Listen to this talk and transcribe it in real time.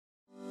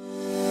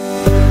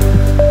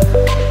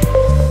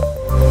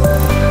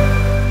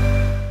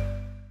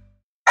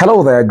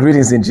Hello there,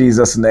 greetings in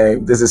Jesus'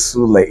 name. This is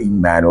Sule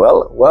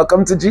Emmanuel.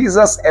 Welcome to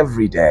Jesus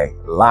Every Day,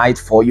 light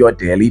for your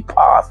daily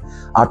path.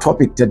 Our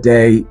topic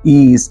today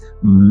is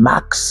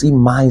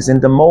maximizing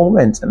the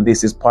moment, and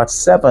this is part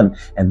 7,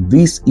 and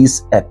this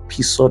is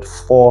episode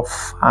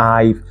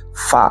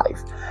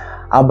 455.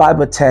 Our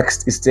Bible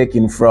text is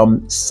taken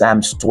from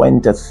Psalms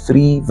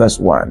 23, verse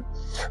 1.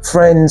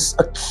 Friends,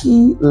 a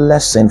key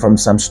lesson from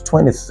Psalms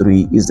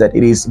 23 is that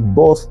it is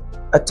both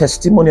a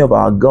testimony of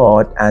our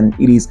God and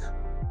it is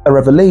a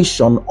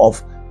revelation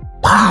of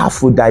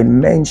powerful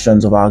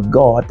dimensions of our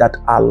God that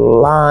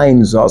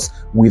aligns us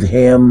with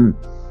Him.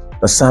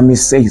 The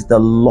psalmist says, "The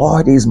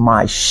Lord is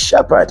my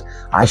shepherd,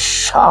 I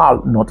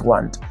shall not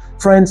want."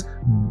 Friends,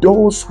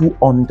 those who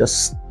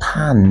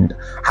understand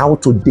how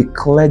to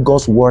declare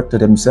God's word to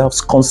themselves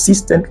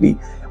consistently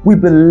will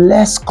be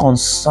less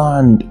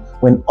concerned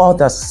when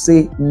others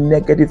say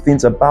negative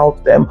things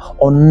about them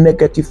or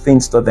negative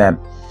things to them.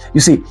 You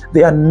see,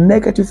 there are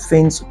negative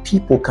things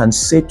people can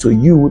say to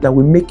you that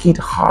will make it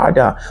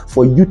harder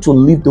for you to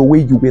live the way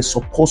you were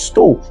supposed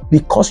to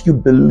because you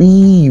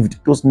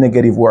believed those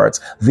negative words.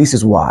 This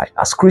is why,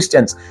 as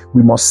Christians,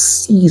 we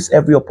must seize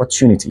every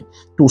opportunity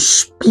to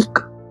speak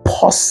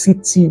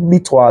positively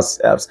to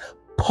ourselves,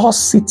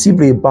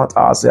 positively about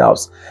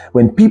ourselves.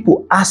 When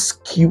people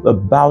ask you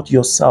about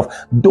yourself,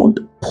 don't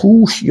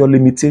push your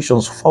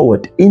limitations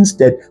forward.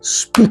 Instead,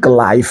 speak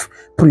life,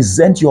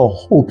 present your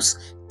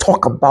hopes,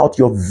 talk about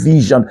your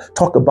vision,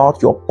 talk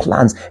about your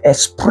plans,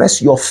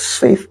 express your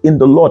faith in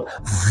the Lord,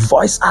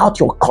 voice out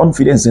your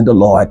confidence in the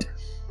Lord.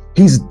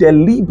 He's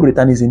deliberate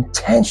and is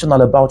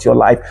intentional about your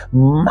life.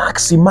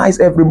 Maximize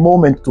every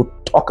moment to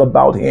talk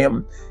about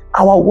Him.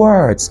 Our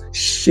words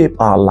shape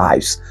our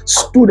lives.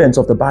 Students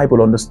of the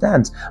Bible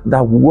understand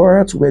that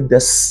words were the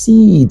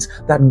seeds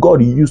that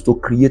God used to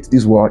create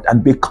this world.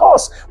 And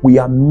because we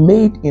are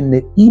made in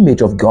the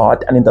image of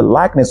God and in the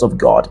likeness of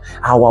God,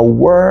 our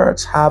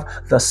words have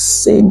the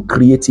same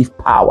creative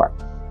power.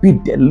 Be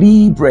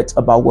deliberate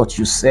about what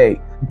you say.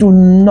 Do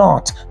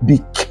not be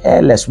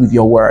careless with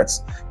your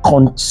words.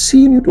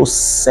 Continue to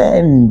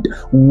send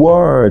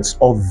words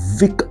of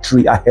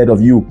victory ahead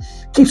of you.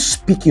 Keep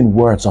speaking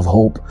words of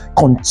hope.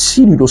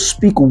 Continue to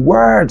speak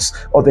words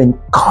of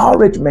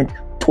encouragement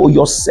to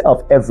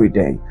yourself every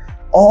day.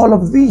 All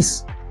of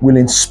this will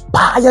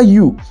inspire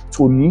you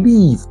to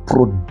live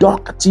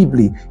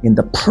productively in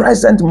the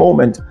present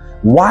moment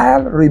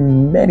while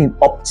remaining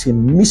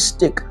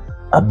optimistic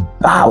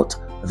about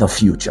the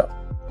future.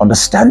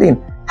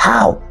 Understanding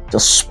how to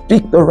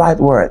speak the right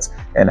words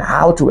and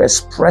how to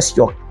express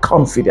your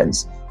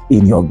confidence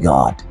in your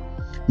God.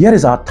 Here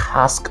is our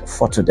task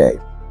for today.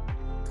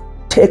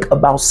 Take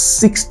about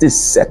 60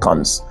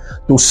 seconds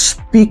to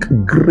speak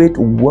great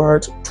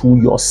words to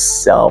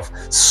yourself.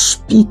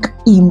 Speak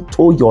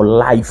into your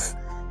life.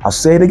 I'll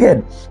say it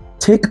again.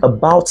 Take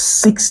about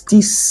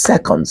 60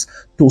 seconds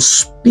to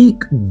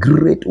speak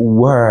great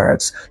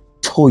words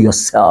to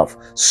yourself.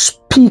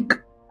 Speak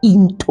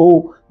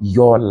into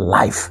your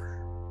life.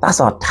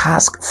 That's our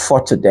task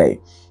for today.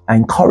 I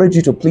encourage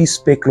you to please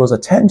pay close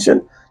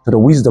attention to the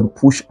wisdom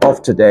push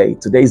of today,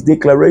 today's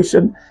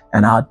declaration,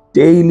 and our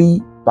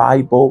daily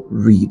Bible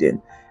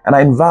reading. And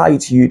I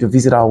invite you to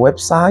visit our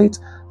website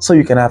so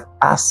you can have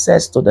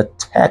access to the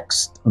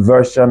text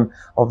version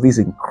of this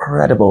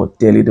incredible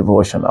daily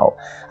devotional.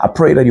 I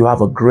pray that you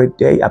have a great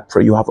day. I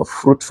pray you have a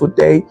fruitful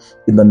day.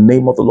 In the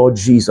name of the Lord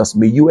Jesus,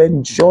 may you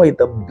enjoy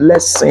the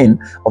blessing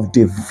of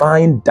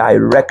divine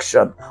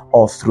direction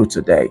all through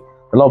today.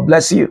 The Lord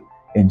bless you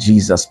in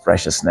Jesus'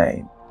 precious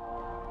name.